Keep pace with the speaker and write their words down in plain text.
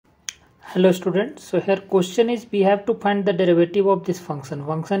Hello students, so here question is we have to find the derivative of this function.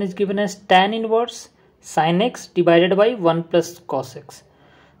 Function is given as tan inverse sin x divided by 1 plus cos x.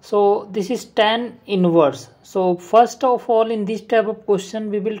 So this is tan inverse. So first of all in this type of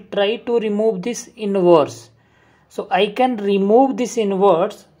question we will try to remove this inverse. So I can remove this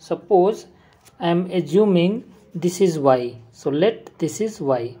inverse. Suppose I am assuming this is y. So let this is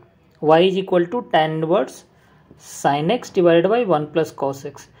y. Y is equal to tan inverse sin x divided by 1 plus cos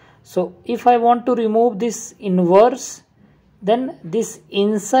x. So if I want to remove this inverse, then this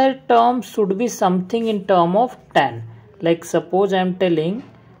inside term should be something in term of tan. Like suppose I am telling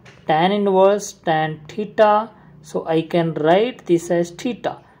tan inverse tan theta, so I can write this as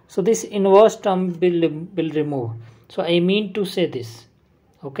theta. So this inverse term will remove. So I mean to say this.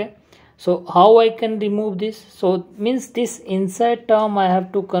 Okay. So how I can remove this? So means this inside term I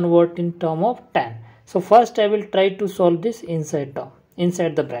have to convert in term of tan. So first I will try to solve this inside term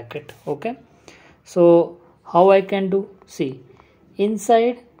inside the bracket. Okay, so how I can do? See,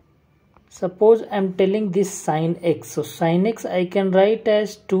 inside suppose I am telling this sin x. So sin x I can write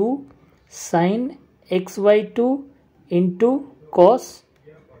as 2 sin xy2 into cos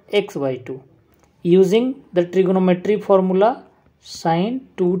xy2 using the trigonometry formula sin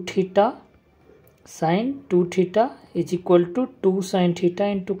 2 theta is equal to 2 sin theta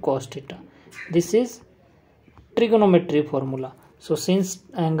into cos theta. This is trigonometry formula. So since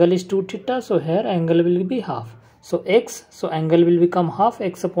angle is 2 theta, so here angle will be half. So x, so angle will become half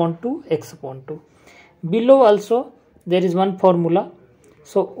x upon 2, x upon 2. Below also there is one formula.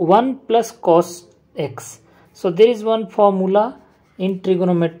 So 1 plus cos x. So there is one formula in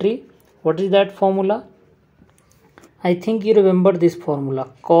trigonometry. What is that formula? I think you remember this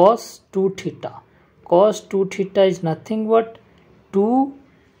formula. Cos 2 theta. Cos 2 theta is nothing but 2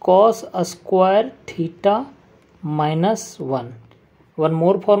 cos a square theta minus 1. One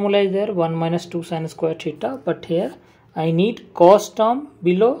more formula is there, 1 minus 2 sin square theta, but here I need cos term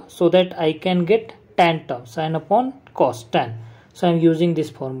below so that I can get tan term, sin upon cos, tan. So I am using this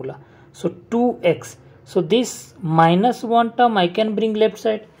formula. So 2x. So this minus 1 term I can bring left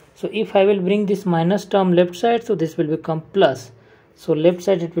side. So if I will bring this minus term left side, so this will become plus. So left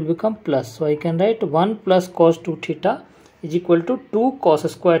side it will become plus. So I can write 1 plus cos 2 theta is equal to 2 cos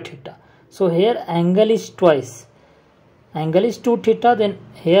square theta. So here angle is twice. Angle is 2 theta, then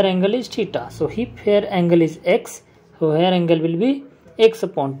here angle is theta. So if here angle is x, so here angle will be x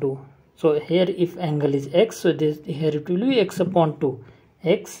upon 2. So here if angle is x, so this here it will be x upon 2.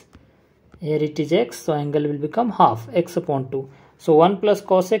 X, here it is x, so angle will become half x upon 2. So 1 plus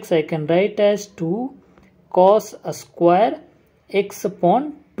cos x I can write as 2 cos a square x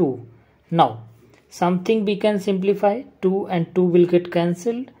upon 2. Now something we can simplify, 2 and 2 will get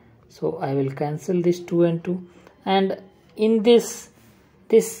cancelled. So I will cancel this 2 and 2. And in this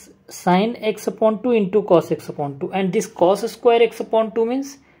sin x upon 2 into cos x upon 2, and this cos square x upon 2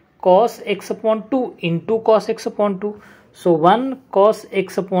 means cos x upon 2 into cos x upon 2. So 1 cos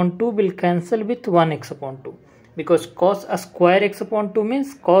x upon 2 will cancel with 1 x upon 2, because cos a square x upon 2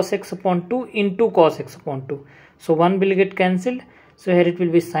 means cos x upon 2 into cos x upon 2. So 1 will get cancelled. So here it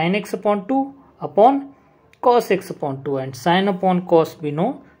will be sin x upon 2 upon cos x upon 2, and sin upon cos we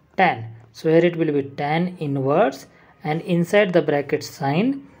know tan. So here it will be tan inverse, and inside the bracket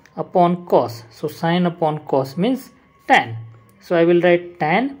sin upon cos. So sin upon cos means tan. So I will write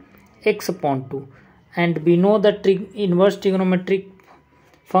tan x upon 2, and we know the inverse trigonometric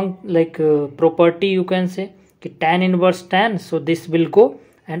property, you can say tan inverse tan. So this will go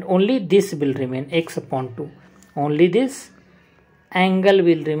and only this will remain x upon 2. Only this angle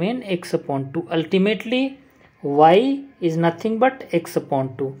will remain x upon 2. Ultimately y is nothing but x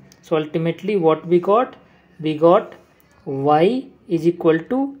upon 2. So ultimately what we got? We got y is equal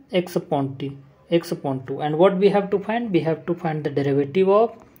to x upon 2. And what we have to find? We have to find the derivative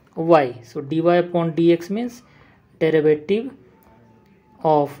of y. So dy upon dx means derivative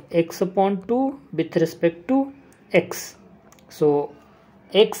of x upon 2 with respect to x. So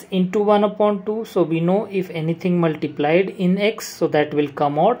x into 1 upon 2. So we know if anything multiplied in x, so that will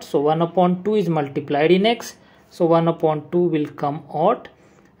come out. So 1 upon 2 is multiplied in x. So 1 upon 2 will come out.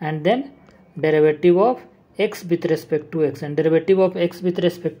 And then derivative of x with respect to x, and derivative of x with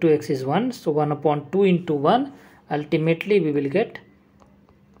respect to x is 1. So 1 upon 2 into 1, ultimately we will get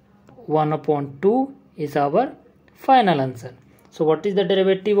 1 upon 2 is our final answer. So what is the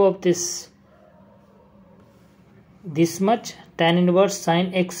derivative of this much? Tan inverse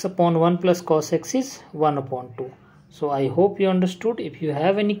sin x upon 1 plus cos x is 1 upon 2. So I hope you understood. If you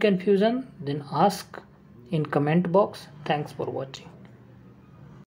have any confusion, then ask in comment box. Thanks for watching.